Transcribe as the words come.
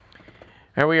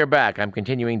And we are back. I'm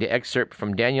continuing to excerpt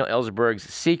from Daniel Ellsberg's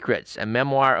Secrets, a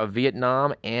memoir of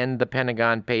Vietnam and the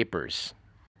Pentagon Papers.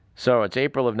 So it's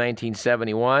April of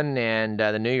 1971, and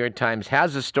the New York Times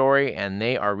has a story, and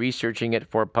they are researching it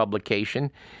for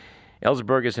publication.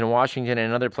 Ellsberg is in Washington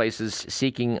and other places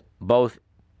seeking both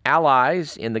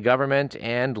allies in the government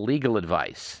and legal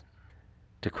advice.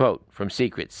 To quote from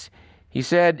Secrets, he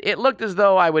said, "It looked as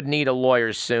though I would need a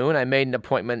lawyer soon. I made an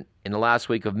appointment in the last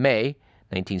week of May,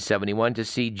 1971, to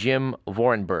see Jim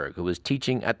Vorenberg, who was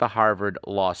teaching at the Harvard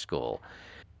Law School.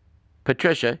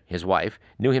 Patricia, his wife,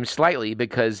 knew him slightly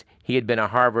because he had been a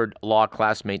Harvard law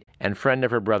classmate and friend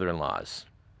of her brother-in-law's.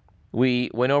 We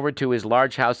went over to his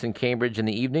large house in Cambridge in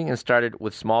the evening and started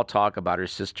with small talk about her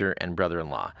sister and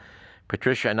brother-in-law.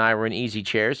 Patricia and I were in easy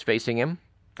chairs facing him.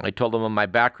 I told him of my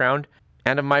background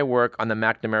and of my work on the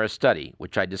McNamara study,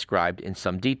 which I described in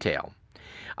some detail.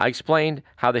 I explained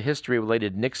how the history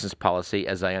related to Nixon's policy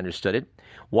as I understood it,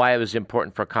 why it was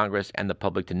important for Congress and the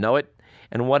public to know it,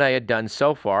 and what I had done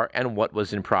so far and what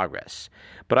was in progress.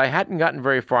 But I hadn't gotten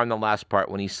very far in the last part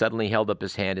when he suddenly held up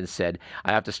his hand and said,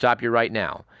 'I have to stop you right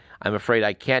now. I'm afraid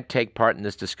I can't take part in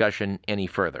this discussion any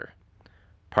further.'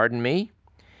 'Pardon me?'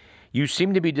 'You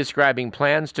seem to be describing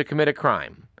plans to commit a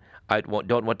crime. I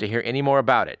don't want to hear any more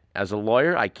about it. As a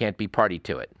lawyer, I can't be party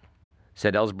to it.'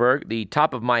 Said Ellsberg, 'The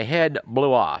top of my head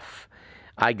blew off.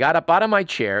 I got up out of my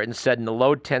chair and said in a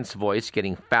low, tense voice,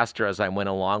 getting faster as I went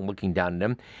along, looking down at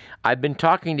him, 'I've been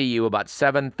talking to you about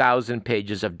 7,000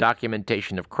 pages of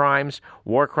documentation of crimes,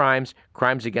 war crimes,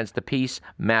 crimes against the peace,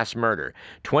 mass murder.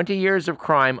 20 years of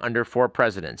crime under 4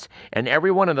 presidents. And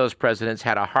every one of those presidents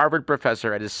had a Harvard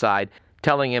professor at his side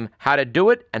telling him how to do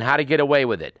it and how to get away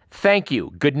with it. Thank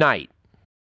you. Good night.'"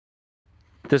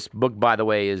 This book, by the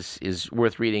way, is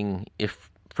worth reading if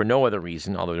for no other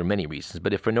reason, although there are many reasons,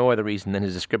 but if for no other reason than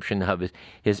his description of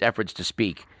his efforts to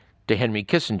speak to Henry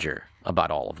Kissinger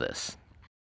about all of this.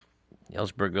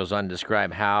 Ellsberg goes on to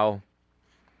describe how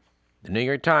the New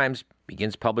York Times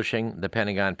begins publishing the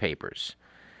Pentagon Papers.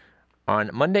 On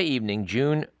Monday evening,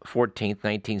 June 14th,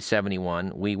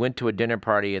 1971, we went to a dinner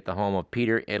party at the home of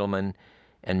Peter Edelman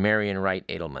and Marion Wright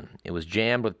Edelman. It was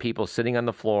jammed with people sitting on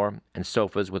the floor and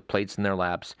sofas with plates in their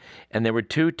laps, and there were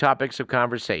 2 topics of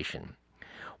conversation: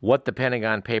 what the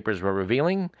Pentagon Papers were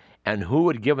revealing and who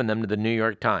had given them to the New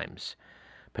York Times.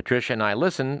 Patricia and I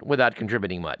listened without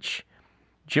contributing much.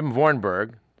 Jim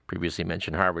Vorenberg, previously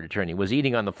mentioned Harvard attorney, was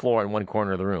eating on the floor in one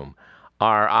corner of the room.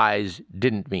 Our eyes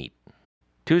didn't meet.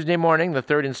 Tuesday morning, the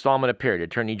 3rd installment appeared.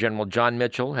 Attorney General John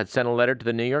Mitchell had sent a letter to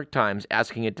the New York Times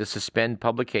asking it to suspend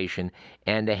publication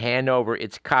and to hand over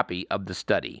its copy of the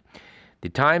study. The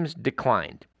Times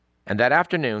declined, and that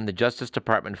afternoon the Justice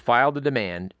Department filed a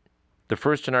demand, the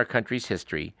first in our country's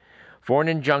history, for an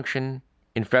injunction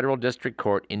in federal district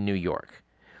court in New York.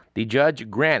 The judge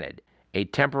granted a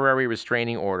temporary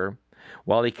restraining order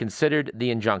while he considered the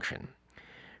injunction.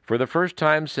 For the first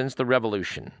time since the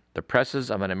Revolution, the presses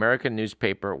of an American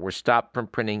newspaper were stopped from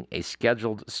printing a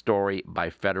scheduled story by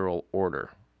federal order.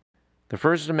 The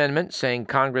First Amendment, saying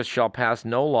Congress shall pass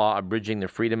no law abridging the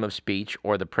freedom of speech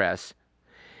or the press,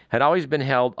 had always been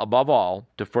held above all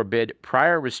to forbid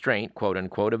prior restraint, quote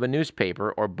unquote, of a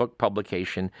newspaper or book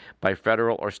publication by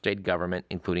federal or state government,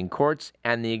 including courts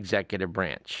and the executive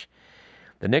branch.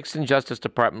 The Nixon Justice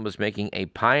Department was making a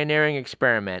pioneering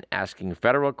experiment asking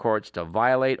federal courts to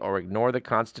violate or ignore the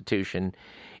Constitution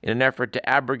in an effort to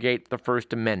abrogate the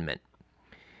First Amendment.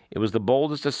 It was the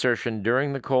boldest assertion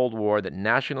during the Cold War that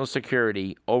national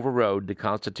security overrode the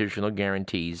constitutional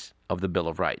guarantees of the Bill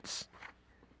of Rights.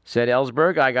 Said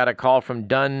Ellsberg, "I got a call from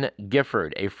Dunn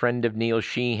Gifford, a friend of Neil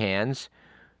Sheehan's,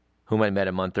 whom I met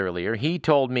a month earlier. He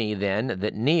told me then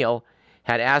that Neil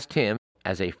had asked him,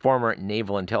 as a former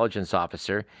naval intelligence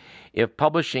officer, if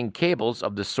publishing cables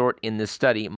of the sort in this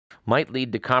study might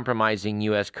lead to compromising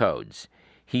U.S. codes.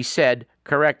 He said,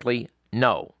 correctly,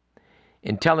 no.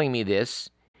 In telling me this,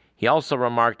 he also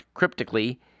remarked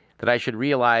cryptically that I should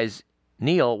realize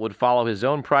Neil would follow his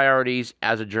own priorities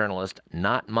as a journalist,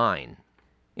 not mine."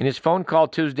 In his phone call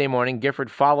Tuesday morning, Gifford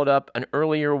followed up an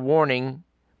earlier warning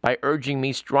by urging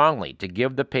me strongly to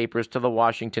give the papers to the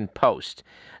Washington Post,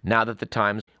 now that the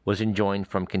Times was enjoined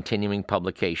from continuing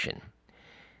publication.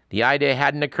 The idea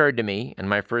hadn't occurred to me, and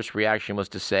my first reaction was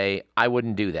to say I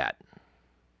wouldn't do that.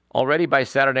 Already by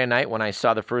Saturday night, when I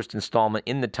saw the first installment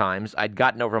in the Times, I'd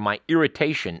gotten over my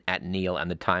irritation at Neil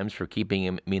and the Times for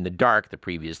keeping me in the dark the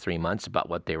previous 3 months about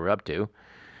what they were up to.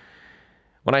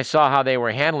 When I saw how they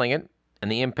were handling it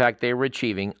and the impact they were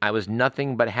achieving, I was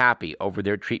nothing but happy over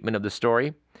their treatment of the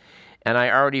story, and I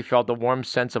already felt a warm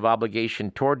sense of obligation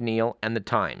toward Neil and the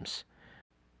Times.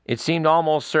 It seemed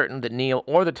almost certain that Neil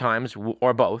or the Times,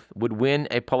 or both, would win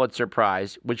a Pulitzer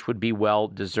Prize, which would be well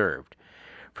deserved.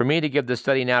 For me to give the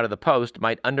study now to the Post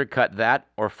might undercut that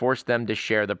or force them to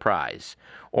share the prize.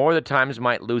 Or the Times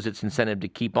might lose its incentive to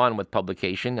keep on with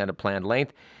publication at a planned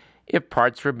length if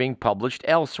parts were being published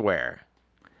elsewhere.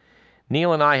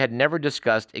 Neil and I had never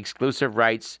discussed exclusive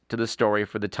rights to the story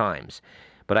for the Times,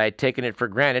 but I had taken it for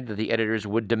granted that the editors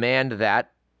would demand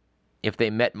that if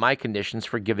they met my conditions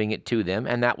for giving it to them,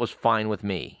 and that was fine with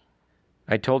me.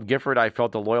 I told Gifford I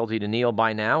felt a loyalty to Neil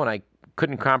by now, and I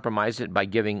couldn't compromise it by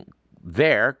giving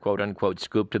their quote-unquote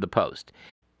scoop to the Post.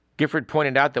 Gifford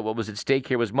pointed out that what was at stake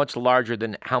here was much larger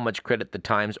than how much credit the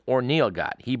Times or Neil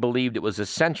got. He believed it was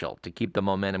essential to keep the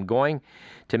momentum going,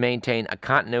 to maintain a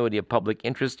continuity of public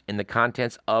interest in the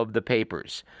contents of the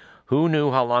papers. Who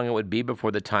knew how long it would be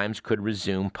before the Times could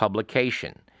resume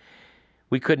publication?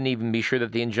 We couldn't even be sure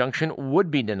that the injunction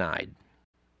would be denied.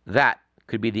 That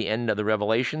could be the end of the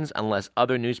revelations unless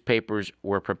other newspapers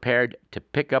were prepared to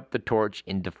pick up the torch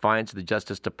in defiance of the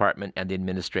Justice Department and the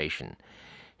administration.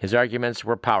 His arguments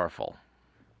were powerful.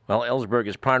 While Ellsberg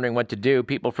is pondering what to do,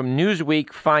 people from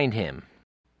Newsweek find him.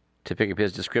 To pick up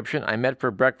his description, I met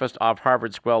for breakfast off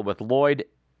Harvard Square with Lloyd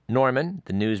Norman,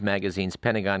 the news magazine's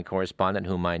Pentagon correspondent,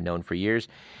 whom I'd known for years,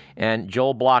 and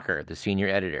Joel Blocker, the senior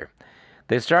editor.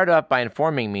 They started off by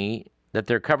informing me that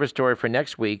their cover story for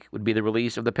next week would be the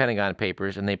release of the Pentagon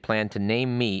Papers, and they planned to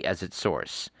name me as its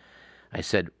source. I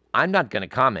said, I'm not going to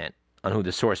comment on who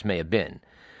the source may have been,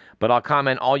 but I'll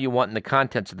comment all you want in the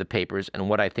contents of the papers and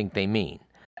what I think they mean.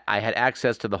 I had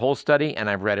access to the whole study, and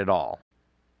I've read it all.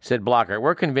 Said Blocker,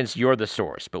 we're convinced you're the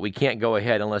source, but we can't go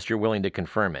ahead unless you're willing to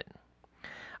confirm it.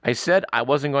 I said I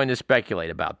wasn't going to speculate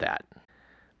about that,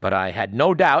 but I had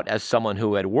no doubt, as someone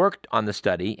who had worked on the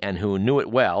study and who knew it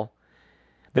well,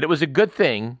 that it was a good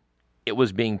thing it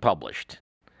was being published.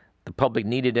 The public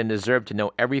needed and deserved to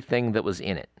know everything that was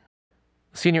in it.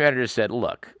 The senior editor said,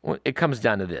 look, it comes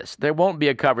down to this. There won't be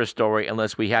a cover story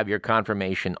unless we have your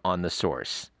confirmation on the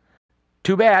source.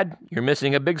 Too bad. You're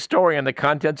missing a big story on the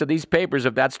contents of these papers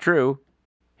if that's true.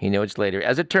 He notes later,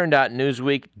 as it turned out,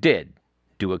 Newsweek did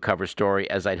do a cover story,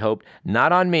 as I'd hoped,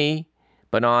 not on me,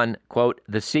 but on, quote,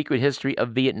 The Secret History of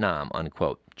Vietnam,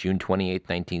 unquote, June 28,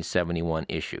 1971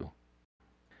 issue.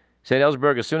 Said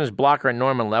Ellsberg, as soon as Blocker and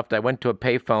Norman left, I went to a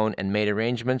payphone and made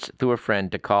arrangements through a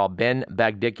friend to call Ben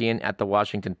Bagdikian at the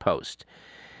Washington Post.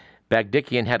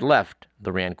 Bagdikian had left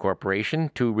the Rand Corporation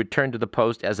to return to the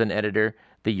Post as an editor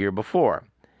the year before.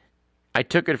 I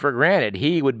took it for granted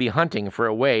he would be hunting for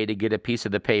a way to get a piece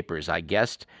of the papers. I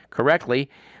guessed correctly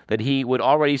that he would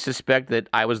already suspect that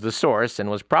I was the source and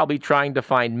was probably trying to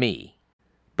find me.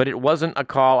 But it wasn't a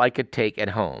call I could take at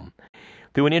home.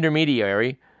 Through an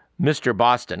intermediary, Mr.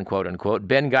 Boston, quote-unquote,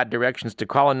 Ben got directions to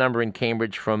call a number in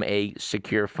Cambridge from a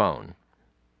secure phone.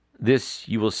 This,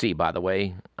 you will see, by the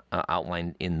way,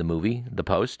 outlined in the movie, The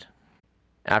Post.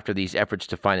 After these efforts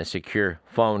to find a secure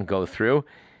phone go through,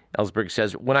 Ellsberg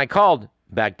says, when I called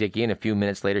Bagdikian a few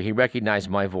minutes later, he recognized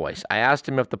my voice. I asked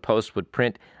him if the Post would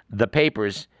print the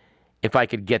papers if I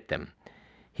could get them.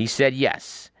 He said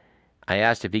yes. I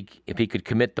asked if he could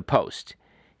commit the Post.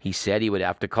 He said he would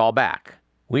have to call back.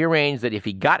 We arranged that if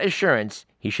he got assurance,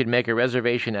 he should make a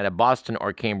reservation at a Boston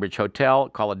or Cambridge hotel,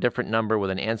 call a different number with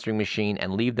an answering machine,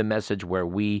 and leave the message where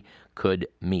we could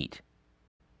meet.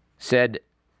 Said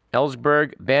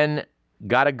Ellsberg, Ben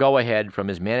got a go-ahead from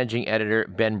his managing editor,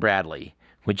 Ben Bradlee,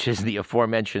 which is the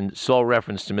aforementioned sole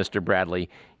reference to Mr. Bradlee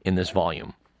in this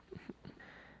volume.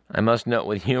 I must note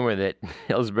with humor that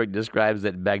Ellsberg describes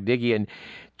that Bagdikian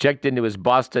checked into his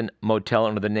Boston motel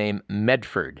under the name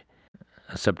Medford,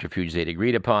 a subterfuge they'd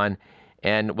agreed upon,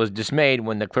 and was dismayed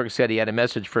when the clerk said he had a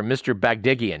message for Mr.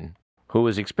 Bagdikian, who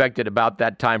was expected about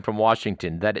that time from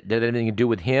Washington. That it had anything to do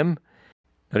with him?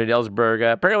 Noted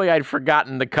Ellsberg, apparently I'd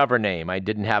forgotten the cover name. I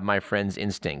didn't have my friend's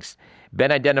instincts.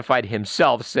 Ben identified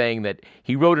himself, saying that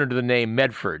he wrote under the name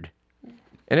Medford.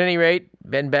 At any rate,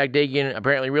 Ben Bagdikian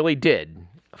apparently really did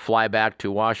fly back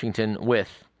to Washington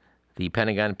with the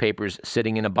Pentagon Papers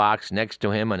sitting in a box next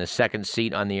to him on a second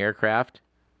seat on the aircraft.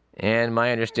 And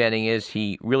my understanding is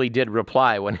he really did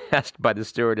reply when asked by the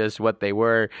stewardess what they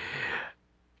were.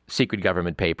 Secret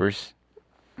government papers.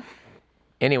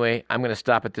 Anyway, I'm going to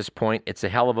stop at this point. It's a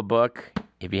hell of a book.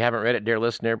 If you haven't read it, dear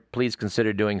listener, please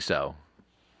consider doing so.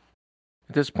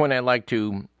 At this point, I'd like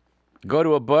to go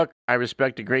to a book I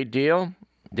respect a great deal,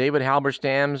 David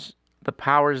Halberstam's The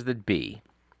Powers That Be.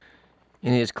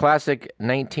 In his classic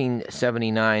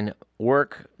 1979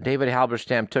 work, David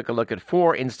Halberstam took a look at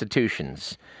 4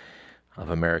 institutions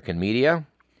of American media: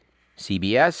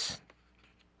 CBS,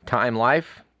 Time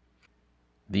Life,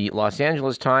 the Los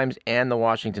Angeles Times and the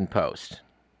Washington Post.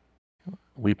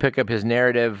 We pick up his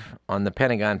narrative on the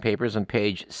Pentagon Papers on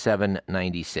page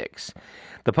 796.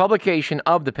 The publication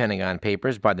of the Pentagon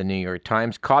Papers by the New York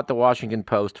Times caught the Washington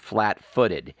Post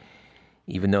flat-footed,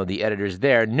 even though the editors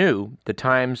there knew the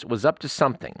Times was up to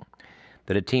something,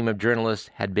 that a team of journalists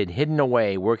had been hidden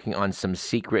away working on some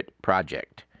secret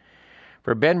project.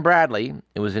 For Ben Bradlee,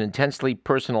 it was an intensely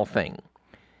personal thing.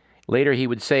 Later he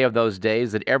would say of those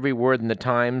days that every word in the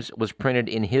Times was printed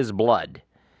in his blood.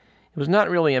 It was not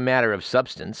really a matter of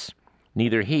substance.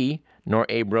 Neither he nor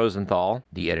Abe Rosenthal,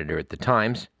 the editor at the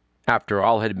Times, after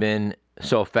all, had been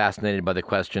so fascinated by the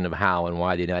question of how and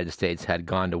why the United States had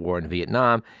gone to war in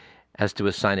Vietnam as to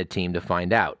assign a team to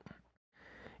find out.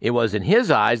 It was in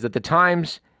his eyes that the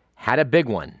Times had a big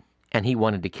one, and he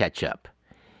wanted to catch up.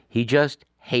 He just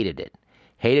hated it.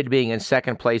 Hated being in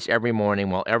second place every morning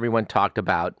while everyone talked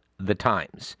about the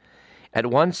Times. At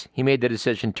once, he made the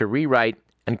decision to rewrite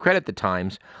and credit the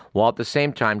Times, while at the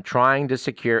same time trying to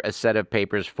secure a set of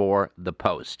papers for the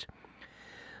Post.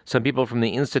 Some people from the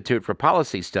Institute for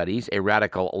Policy Studies, a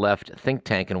radical left think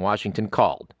tank in Washington,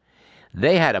 called.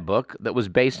 They had a book that was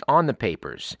based on the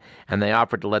papers, and they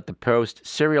offered to let the Post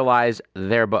serialize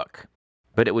their book.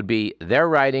 But it would be their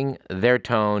writing, their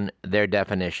tone, their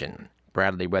definition.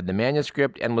 Bradlee read the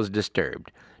manuscript and was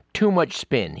disturbed. Too much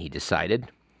spin, he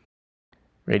decided.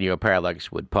 Radio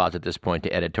Parallax would pause at this point to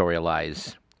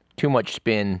editorialize. Too much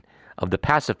spin of the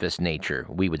pacifist nature,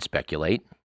 we would speculate.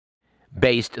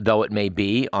 Based, though it may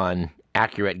be, on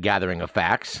accurate gathering of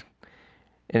facts.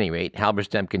 At any rate,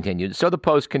 Halberstam continued, so the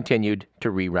Post continued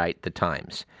to rewrite the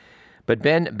Times. But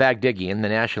Ben Bagdigian, the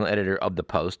national editor of the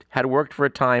Post, had worked for a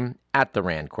time at the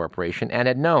Rand Corporation and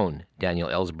had known Daniel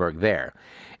Ellsberg there.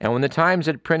 And when the Times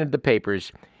had printed the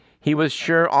papers, he was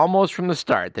sure almost from the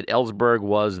start that Ellsberg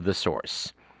was the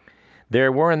source.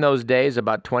 There were in those days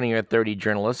about 20 or 30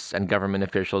 journalists and government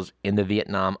officials in the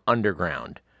Vietnam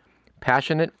underground.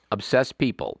 Passionate, obsessed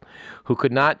people who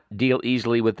could not deal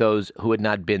easily with those who had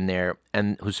not been there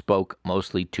and who spoke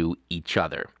mostly to each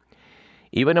other.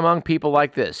 Even among people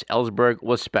like this, Ellsberg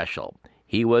was special.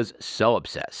 He was so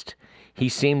obsessed. He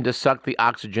seemed to suck the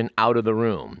oxygen out of the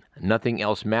room. Nothing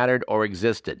else mattered or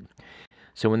existed.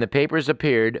 So when the papers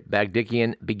appeared,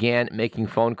 Bagdigian began making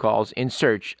phone calls in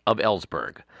search of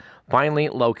Ellsberg, finally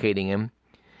locating him,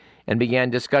 and began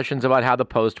discussions about how the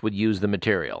Post would use the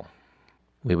material.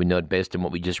 We would note, based on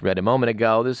what we just read a moment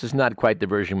ago, this is not quite the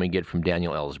version we get from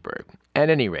Daniel Ellsberg. At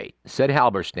any rate, said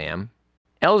Halberstam,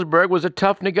 Ellsberg was a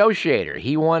tough negotiator.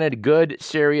 He wanted good,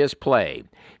 serious play.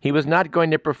 He was not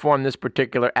going to perform this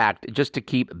particular act just to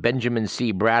keep Benjamin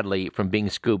C. Bradlee from being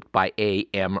scooped by A.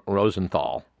 M.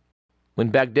 Rosenthal.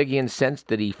 When Bagdigian sensed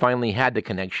that he finally had the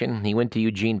connection, he went to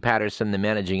Eugene Patterson, the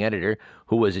managing editor,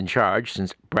 who was in charge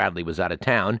since Bradlee was out of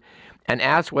town, and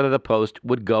asked whether the Post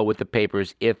would go with the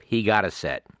papers if he got a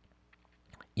set.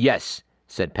 Yes,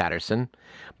 said Patterson,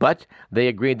 but they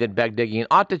agreed that Bagdigian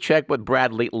ought to check with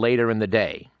Bradlee later in the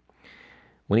day.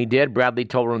 When he did, Bradlee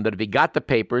told him that if he got the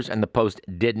papers and the Post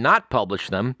did not publish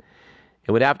them,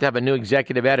 it would have to have a new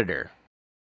executive editor.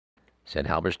 Said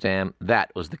Halberstam,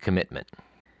 that was the commitment.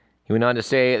 He went on to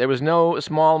say there was no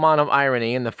small amount of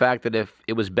irony in the fact that if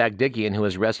it was Bagdigian who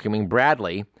was rescuing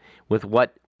Bradlee with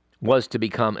what was to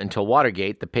become, until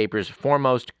Watergate, the paper's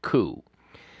foremost coup.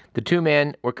 The two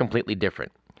men were completely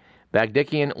different.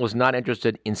 Bagdigian was not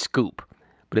interested in scoop,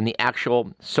 but in the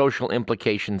actual social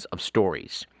implications of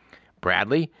stories.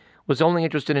 Bradlee was only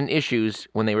interested in issues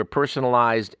when they were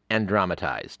personalized and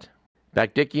dramatized.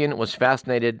 Bagdigian was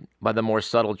fascinated by the more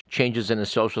subtle changes in the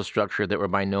social structure that were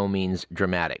by no means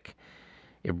dramatic.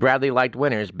 If Bradlee liked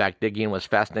winners, Bagdigian was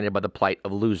fascinated by the plight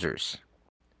of losers.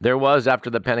 There was, after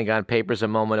the Pentagon Papers, a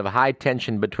moment of high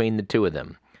tension between the two of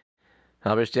them.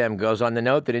 Halberstam goes on to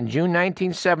note that in June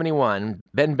 1971,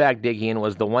 Ben Bagdigian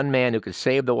was the one man who could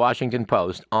save the Washington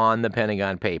Post on the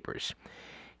Pentagon Papers.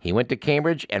 He went to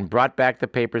Cambridge and brought back the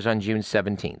papers on June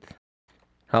 17th.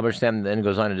 Halberstam then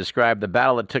goes on to describe the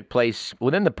battle that took place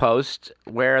within the Post,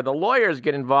 where the lawyers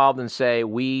get involved and say,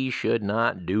 we should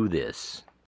not do this.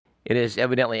 It is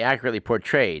evidently accurately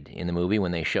portrayed in the movie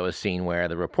when they show a scene where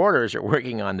the reporters are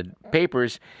working on the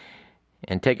papers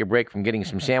and take a break from getting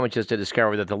some sandwiches to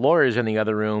discover that the lawyers in the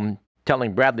other room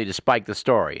telling Bradlee to spike the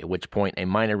story, at which point a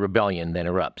minor rebellion then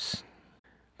erupts.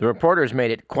 The reporters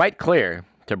made it quite clear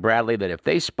to Bradlee that if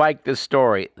they spiked this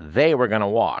story, they were going to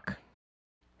walk.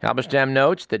 Halberstam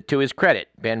notes that, to his credit,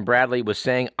 Ben Bradlee was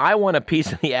saying, I want a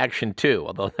piece of the action too,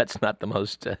 although that's not the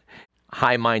most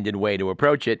high-minded way to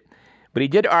approach it. But he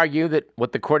did argue that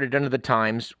what the court had done to the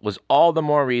Times was all the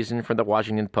more reason for the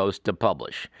Washington Post to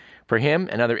publish. For him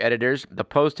and other editors, the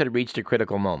Post had reached a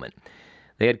critical moment.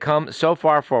 They had come so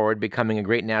far forward, becoming a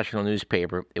great national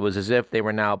newspaper, it was as if they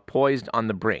were now poised on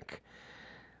the brink.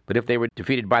 But if they were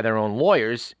defeated by their own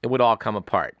lawyers, it would all come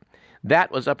apart.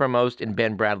 That was uppermost in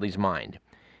Ben Bradlee's mind.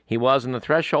 He was on the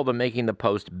threshold of making the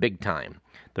Post big time.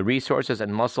 The resources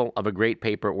and muscle of a great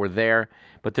paper were there,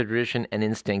 but the tradition and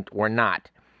instinct were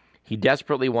not. He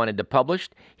desperately wanted to publish.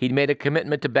 He'd made a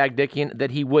commitment to Bagdikian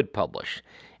that he would publish,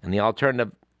 and the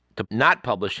alternative to not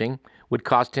publishing would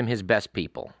cost him his best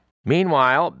people.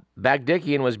 Meanwhile,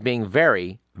 Bagdikian was being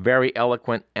very, very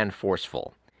eloquent and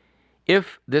forceful.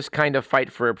 If this kind of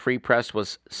fight for a free press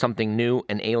was something new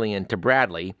and alien to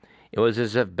Bradlee, it was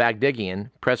as if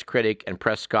Bagdikian, press critic and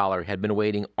press scholar, had been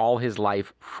waiting all his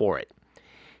life for it.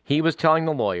 He was telling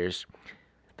the lawyers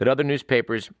that other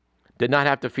newspapers did not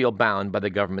have to feel bound by the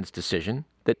government's decision,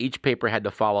 that each paper had to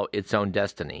follow its own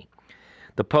destiny.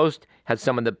 The Post had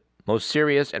some of the most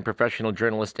serious and professional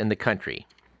journalists in the country.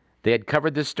 They had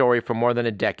covered this story for more than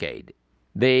a decade.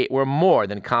 They were more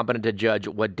than competent to judge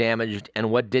what damaged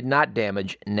and what did not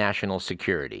damage national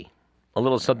security. A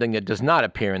little something that does not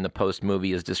appear in the Post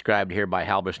movie is described here by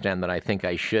Halberstam that I think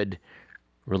I should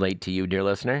relate to you, dear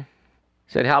listener.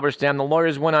 Said Halberstam, the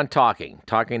lawyers went on talking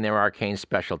their arcane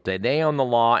specialty. They owned the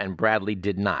law and Bradlee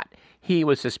did not. He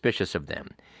was suspicious of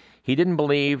them. He didn't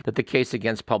believe that the case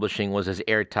against publishing was as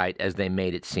airtight as they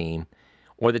made it seem,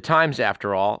 or the Times,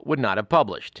 after all, would not have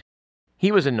published.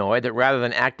 He was annoyed that rather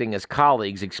than acting as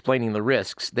colleagues explaining the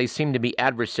risks, they seemed to be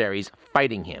adversaries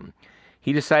fighting him.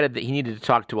 He decided that he needed to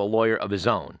talk to a lawyer of his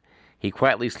own. He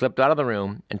quietly slipped out of the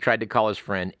room and tried to call his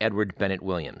friend Edward Bennett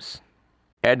Williams.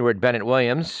 Edward Bennett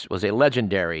Williams was a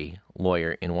legendary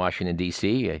lawyer in Washington,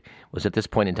 D.C. He was at this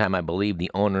point in time, I believe,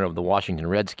 the owner of the Washington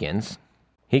Redskins.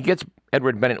 He gets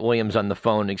Edward Bennett Williams on the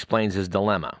phone and explains his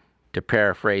dilemma. To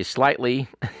paraphrase slightly,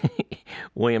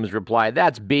 Williams replied,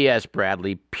 "That's BS,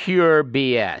 Bradlee, pure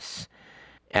BS."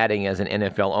 Adding as an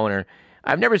NFL owner,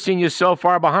 "I've never seen you so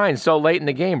far behind so late in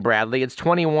the game, Bradlee. It's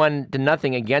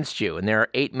 21-0 against you, and there are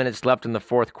 8 minutes left in the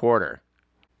fourth quarter."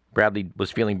 Bradlee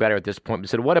was feeling better at this point, but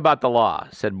said, "What about the law?"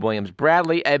 Said Williams,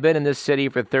 "Bradlee, I've been in this city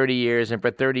for 30 years, and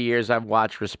for 30 years I've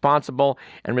watched responsible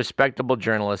and respectable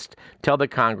journalists tell the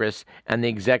Congress and the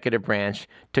executive branch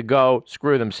to go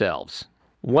screw themselves.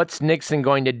 What's Nixon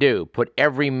going to do? Put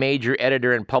every major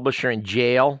editor and publisher in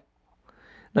jail?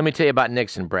 Let me tell you about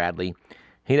Nixon, Bradlee.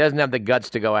 He doesn't have the guts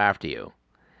to go after you.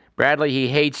 Bradlee, he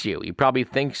hates you. He probably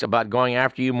thinks about going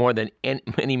after you more than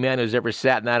any man who's ever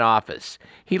sat in that office.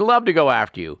 He'd love to go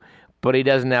after you, but he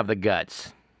doesn't have the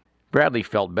guts." Bradlee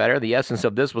felt better. The essence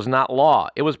of this was not law.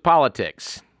 It was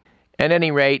politics. At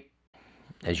any rate,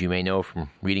 as you may know from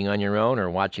reading on your own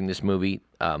or watching this movie,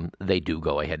 they do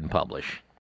go ahead and publish.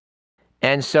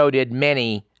 And so did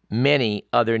many, many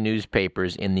other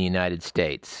newspapers in the United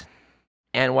States.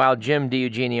 And while Jim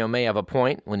DiEugenio may have a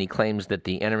point when he claims that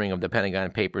the entering of the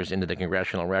Pentagon Papers into the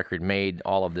congressional record made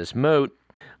all of this moot,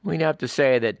 we'd have to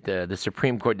say that the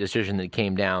Supreme Court decision that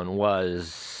came down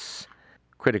was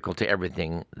critical to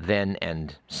everything then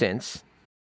and since.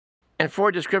 And for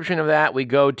a description of that, we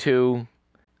go to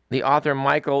the author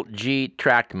Michael G.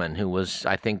 Trachtman, who was,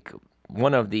 I think,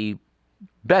 one of the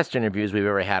best interviews we've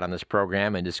ever had on this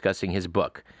program in discussing his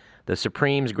book, The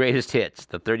Supreme's Greatest Hits,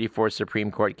 the 34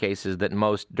 Supreme Court cases that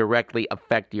most directly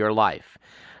affect your life.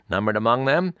 Numbered among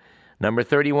them, number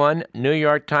 31, New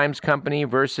York Times Company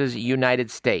versus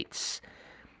United States.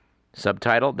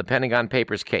 Subtitle, The Pentagon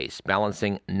Papers Case,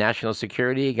 Balancing National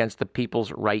Security Against the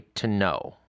People's Right to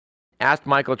Know. Asked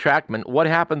Michael Trachtman, what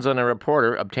happens when a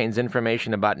reporter obtains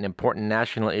information about an important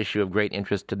national issue of great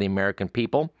interest to the American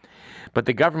people, but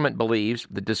the government believes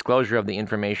the disclosure of the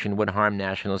information would harm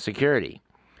national security?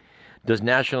 Does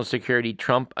national security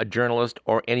trump a journalist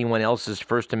or anyone else's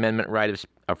First Amendment right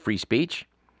of free speech?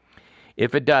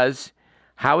 If it does,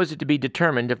 how is it to be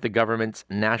determined if the government's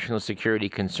national security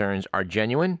concerns are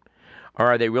genuine, or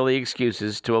are they really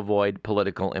excuses to avoid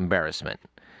political embarrassment?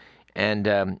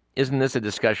 And isn't this a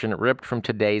discussion ripped from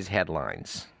today's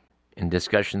headlines? In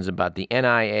discussions about the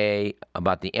NIA,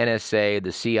 about the NSA,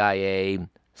 the CIA,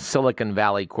 Silicon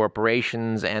Valley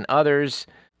corporations, and others,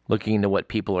 looking into what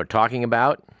people are talking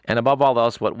about, and above all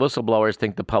else, what whistleblowers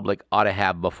think the public ought to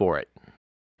have before it.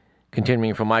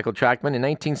 Continuing from Michael Trachtman, in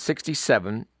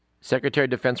 1967, Secretary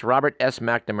of Defense Robert S.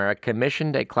 McNamara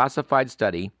commissioned a classified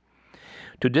study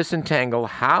to disentangle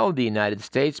how the United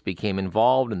States became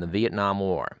involved in the Vietnam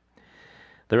War.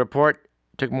 The report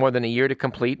took more than a year to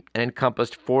complete and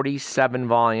encompassed 47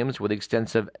 volumes with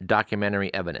extensive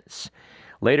documentary evidence.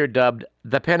 Later dubbed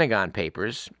the Pentagon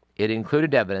Papers, it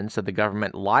included evidence that the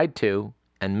government lied to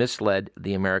and misled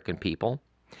the American people,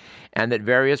 and that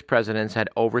various presidents had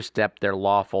overstepped their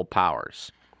lawful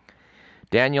powers.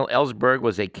 Daniel Ellsberg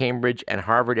was a Cambridge and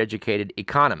Harvard-educated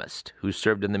economist who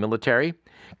served in the military,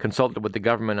 consulted with the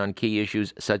government on key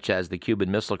issues such as the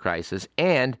Cuban Missile Crisis,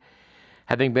 and,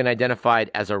 having been identified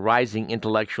as a rising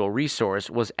intellectual resource,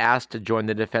 was asked to join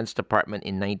the Defense Department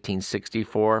in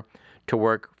 1964 to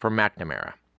work for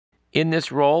McNamara. In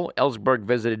this role, Ellsberg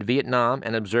visited Vietnam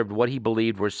and observed what he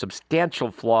believed were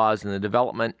substantial flaws in the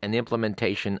development and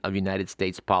implementation of United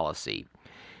States policy.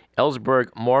 Ellsberg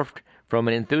morphed from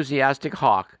an enthusiastic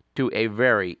hawk to a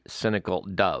very cynical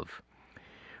dove.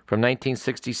 From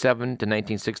 1967 to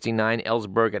 1969,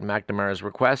 Ellsberg, at McNamara's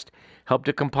request, helped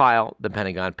to compile the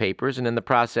Pentagon Papers, and in the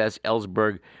process,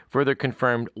 Ellsberg further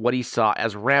confirmed what he saw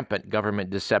as rampant government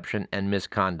deception and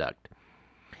misconduct.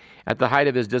 At the height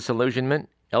of his disillusionment,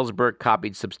 Ellsberg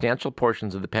copied substantial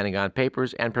portions of the Pentagon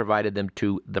Papers and provided them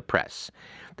to the press.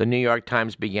 The New York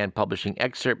Times began publishing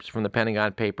excerpts from the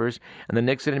Pentagon Papers, and the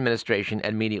Nixon administration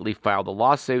immediately filed a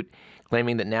lawsuit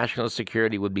claiming that national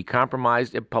security would be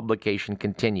compromised if publication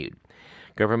continued.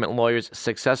 Government lawyers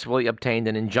successfully obtained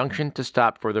an injunction to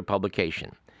stop further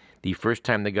publication, the first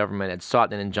time the government had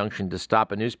sought an injunction to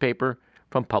stop a newspaper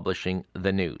from publishing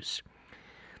the news.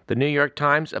 The New York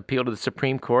Times appealed to the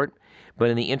Supreme Court, but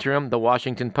in the interim, the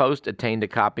Washington Post obtained a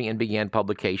copy and began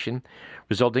publication,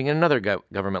 resulting in another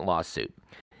government lawsuit.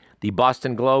 The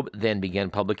Boston Globe then began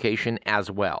publication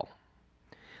as well.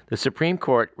 The Supreme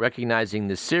Court, recognizing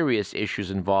the serious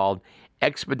issues involved,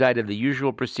 expedited the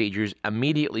usual procedures,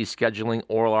 immediately scheduling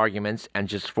oral arguments, and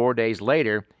just 4 days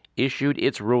later issued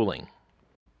its ruling.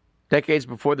 Decades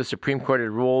before, the Supreme Court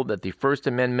had ruled that the First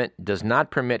Amendment does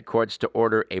not permit courts to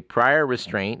order a prior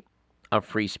restraint of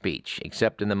free speech,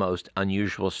 except in the most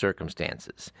unusual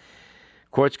circumstances.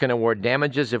 Courts can award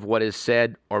damages if what is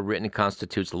said or written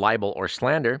constitutes libel or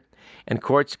slander, and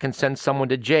courts can send someone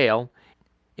to jail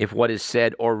if what is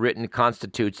said or written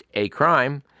constitutes a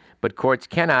crime, but courts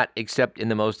cannot, except in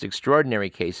the most extraordinary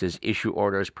cases, issue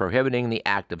orders prohibiting the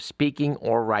act of speaking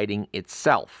or writing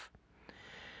itself.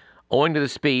 Owing to the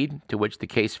speed to which the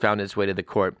case found its way to the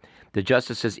court, the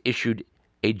justices issued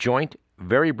a joint,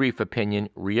 very brief opinion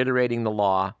reiterating the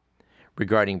law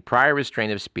regarding prior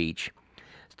restraint of speech,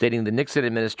 stating the Nixon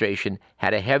administration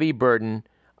had a heavy burden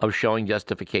of showing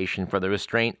justification for the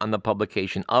restraint on the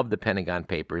publication of the Pentagon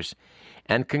Papers,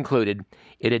 and concluded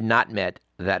it had not met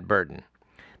that burden.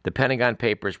 The Pentagon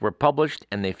Papers were published,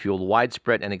 and they fueled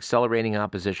widespread and accelerating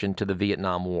opposition to the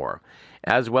Vietnam War,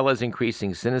 as well as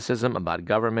increasing cynicism about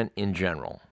government in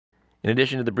general. In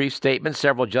addition to the brief statement,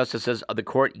 several justices of the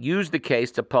court used the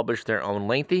case to publish their own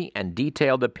lengthy and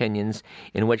detailed opinions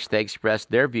in which they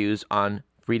expressed their views on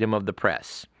freedom of the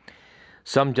press.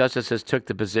 Some justices took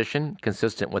the position,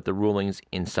 consistent with the rulings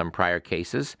in some prior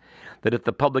cases, that if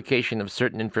the publication of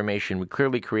certain information would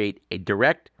clearly create a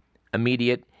direct,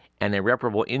 immediate, and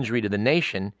irreparable injury to the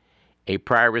nation, a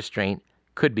prior restraint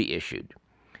could be issued.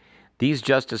 These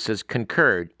justices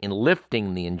concurred in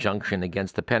lifting the injunction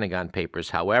against the Pentagon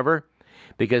Papers, however,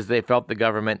 because they felt the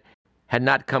government had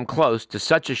not come close to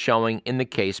such a showing in the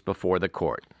case before the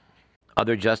court.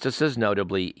 Other justices,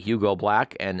 notably Hugo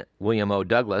Black and William O.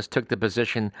 Douglas, took the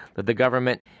position that the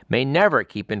government may never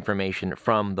keep information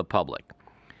from the public.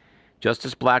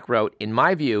 Justice Black wrote, "In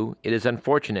my view, it is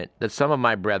unfortunate that some of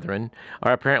my brethren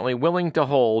are apparently willing to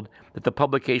hold that the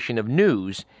publication of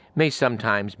news may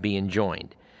sometimes be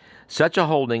enjoined. Such a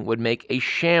holding would make a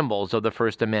shambles of the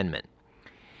First Amendment."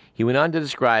 He went on to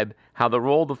describe how the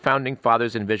role the Founding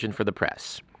Fathers envisioned for the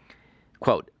press.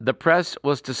 Quote, "The press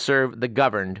was to serve the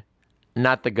governed,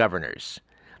 not the governors.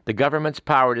 The government's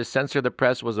power to censor the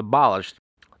press was abolished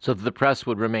so that the press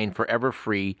would remain forever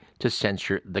free to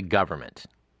censure the government."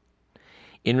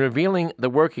 In revealing the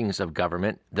workings of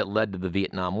government that led to the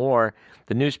Vietnam War,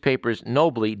 the newspapers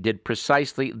nobly did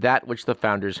precisely that which the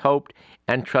founders hoped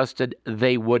and trusted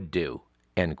they would do,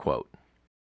 end quote.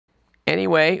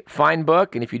 Anyway, fine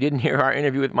book, and if you didn't hear our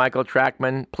interview with Michael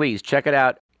Trackman, please check it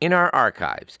out in our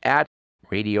archives at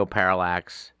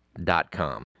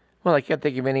radioparallax.com. Well, I can't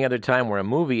think of any other time where a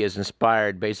movie has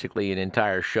inspired basically an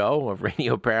entire show of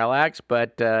Radio Parallax,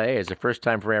 but hey, it's the first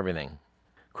time for everything.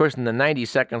 Of course, in the 90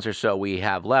 seconds or so we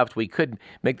have left, we could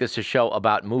make this a show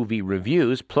about movie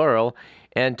reviews, plural,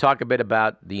 and talk a bit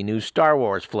about the new Star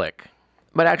Wars flick.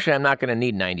 But actually, I'm not going to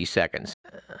need 90 seconds.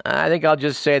 I think I'll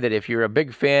just say that if you're a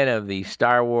big fan of the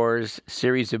Star Wars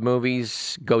series of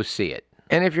movies, go see it.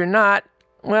 And if you're not,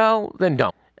 well, then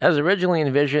don't. As originally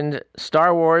envisioned,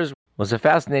 Star Wars was a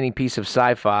fascinating piece of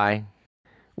sci-fi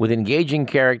with engaging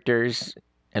characters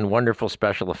and wonderful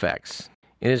special effects.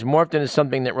 It has morphed into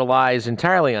something that relies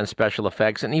entirely on special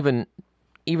effects and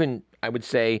even I would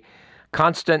say,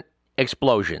 constant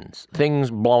explosions, things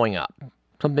blowing up.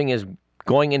 Something is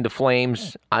going into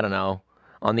flames, I don't know,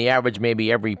 on the average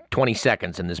maybe every 20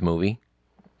 seconds in this movie.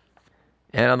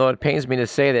 And although it pains me to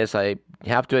say this, I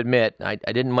have to admit, I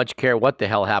didn't much care what the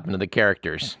hell happened to the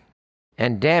characters.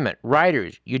 And damn it,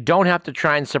 writers, you don't have to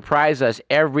try and surprise us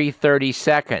every 30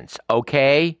 seconds,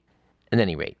 okay? At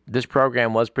any rate, this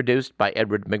program was produced by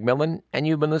Edward McMillan, and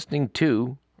you've been listening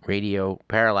to Radio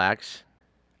Parallax.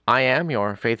 I am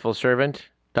your faithful servant,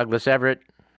 Douglas Everett,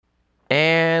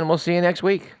 and we'll see you next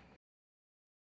week.